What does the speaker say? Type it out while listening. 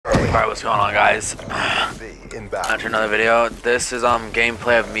Alright, what's going on, guys? After another video. This is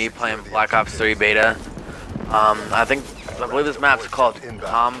gameplay of me playing Black Ops 3 beta. I believe this map's called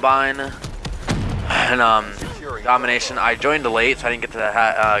Combine and Domination. I joined late, so I didn't get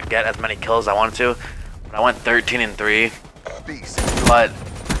to get as many kills as I wanted to. But I went 13-3. But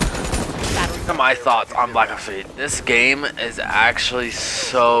my thoughts on Black Ops 3. This game is actually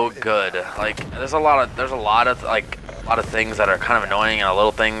so good. Like, there's a lot of things that are kind of annoying and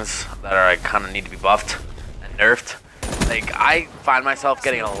little things that are kind of need to be buffed and nerfed. Like, I find myself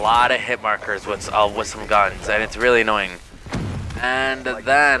getting a lot of hit markers with some guns, and it's really annoying. And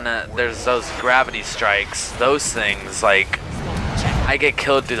then there's those gravity strikes. Those things, like, I get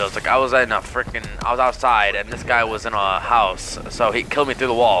killed through those. Like, I was outside, and this guy was in a house, so he killed me through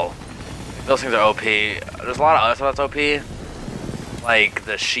the wall. Those things are OP. There's a lot of other stuff that's OP. Like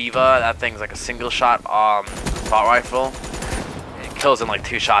the Shiva, that thing's like a single shot assault rifle. It kills in like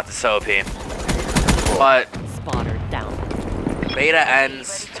 2 shots. It's so OP. But Spotter down. Beta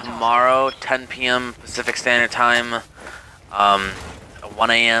ends tomorrow, 10 p.m. Pacific Standard Time, 1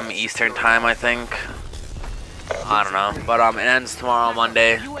 a.m. Eastern Time, I think. I don't know, but it ends tomorrow,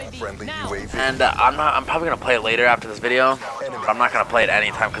 Monday. And I'm probably gonna play it later after this video, but I'm not gonna play it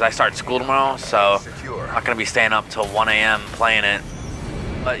anytime because I start school tomorrow, so I'm not gonna be staying up till 1 a.m. playing it.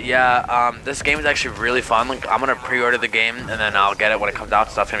 But yeah, this game is actually really fun. Like, I'm gonna pre-order the game and then I'll get it when it comes out,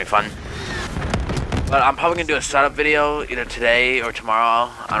 so that's gonna be fun. But I'm probably gonna do a setup video either today or tomorrow.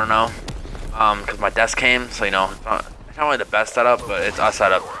 I don't know, because my desk came, so you know, it's not really the best setup, but it's a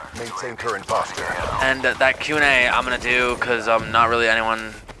setup. Maintain current posture. And that Q&A I'm gonna do because not really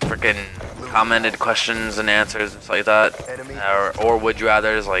anyone freaking commented questions and answers and stuff like that, or would you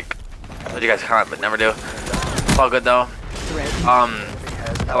rather's, like, what you guys comment but never do. It's all good though.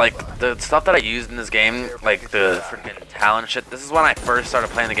 Like the stuff that I used in this game, like the freaking talent shit. This is when I first started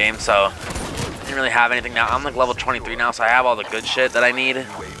playing the game, so I didn't really have anything. Now I'm like level 23 now, so I have all the good shit that I need.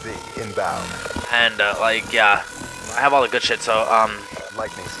 And like, yeah, I have all the good shit. So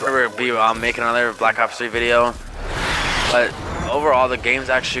we're gonna be making another Black Ops 3 video. But overall, the game's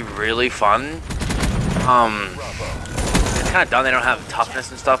actually really fun. It's kind of done. They don't have toughness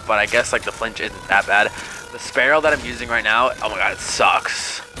and stuff, but I guess like the flinch isn't that bad. The Sparrow that I'm using right now, oh my god, it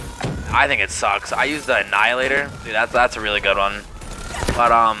sucks. I think it sucks. I use the Annihilator. Dude, that's a really good one.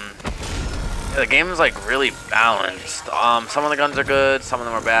 But yeah, the game is like really balanced. Some of the guns are good, some of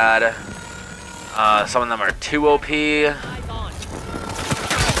them are bad. Some of them are too OP.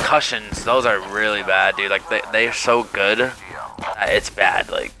 Concussions, those are really bad, dude. Like they're so good, it's bad.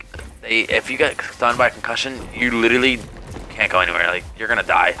 Like if you get stunned by a concussion, you literally can't go anywhere. Like you're gonna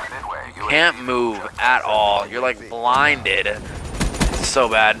die. You can't move at all. You're like blinded. It's so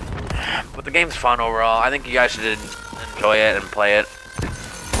bad. But the game's fun overall. I think you guys should enjoy it and play it.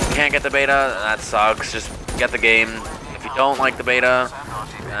 If you can't get the beta, that sucks. Just get the game. If you don't like the beta,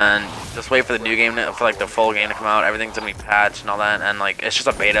 and just wait for the new game, for like the full game to come out. Everything's gonna be patched and all that, and like it's just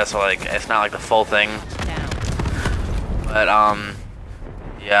a beta, so like it's not like the full thing. But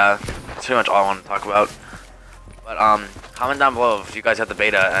yeah, that's pretty much all I want to talk about. But comment down below if you guys have the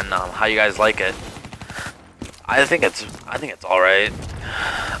beta and how you guys like it. I think it's all right.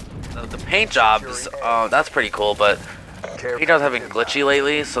 The paint jobs, that's pretty cool, but paint jobs have been glitchy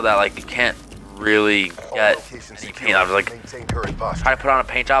lately, so that like you can't really get any paint jobs. Like, try to put on a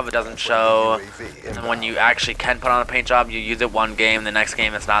paint job, it doesn't show, and when you actually can put on a paint job, you use it one game, the next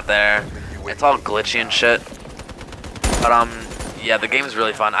game it's not there. It's all glitchy and shit. But yeah, the game is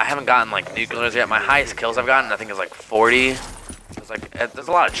really fun. I haven't gotten like nuclears yet. My highest kills I've gotten, I think, is like 40. It's like there's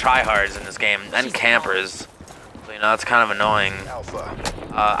a lot of tryhards in this game and campers, so you know that's kind of annoying.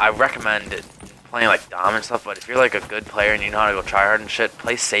 I recommend playing like Dom and stuff, but if you're like a good player and you know how to go tryhard and shit,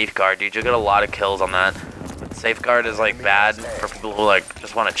 play Safeguard, dude. You'll get a lot of kills on that. But Safeguard is like bad for people who like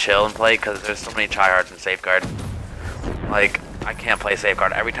just want to chill and play, because there's so many tryhards in Safeguard. Like, I can't play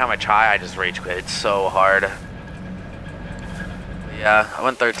Safeguard. Every time I try, I just rage quit. It's so hard. Yeah, I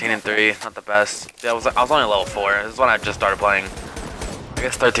went 13-3, not the best. Yeah, I was only level 4. This is when I just started playing. I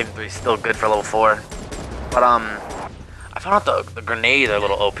guess 13-3 is still good for level 4. But I found out the grenades are a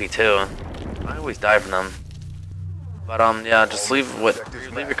little OP too. I always die from them. But yeah, just leave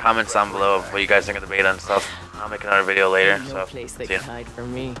your comments down below of what you guys think of the beta and stuff. I'll make another video later. So see ya.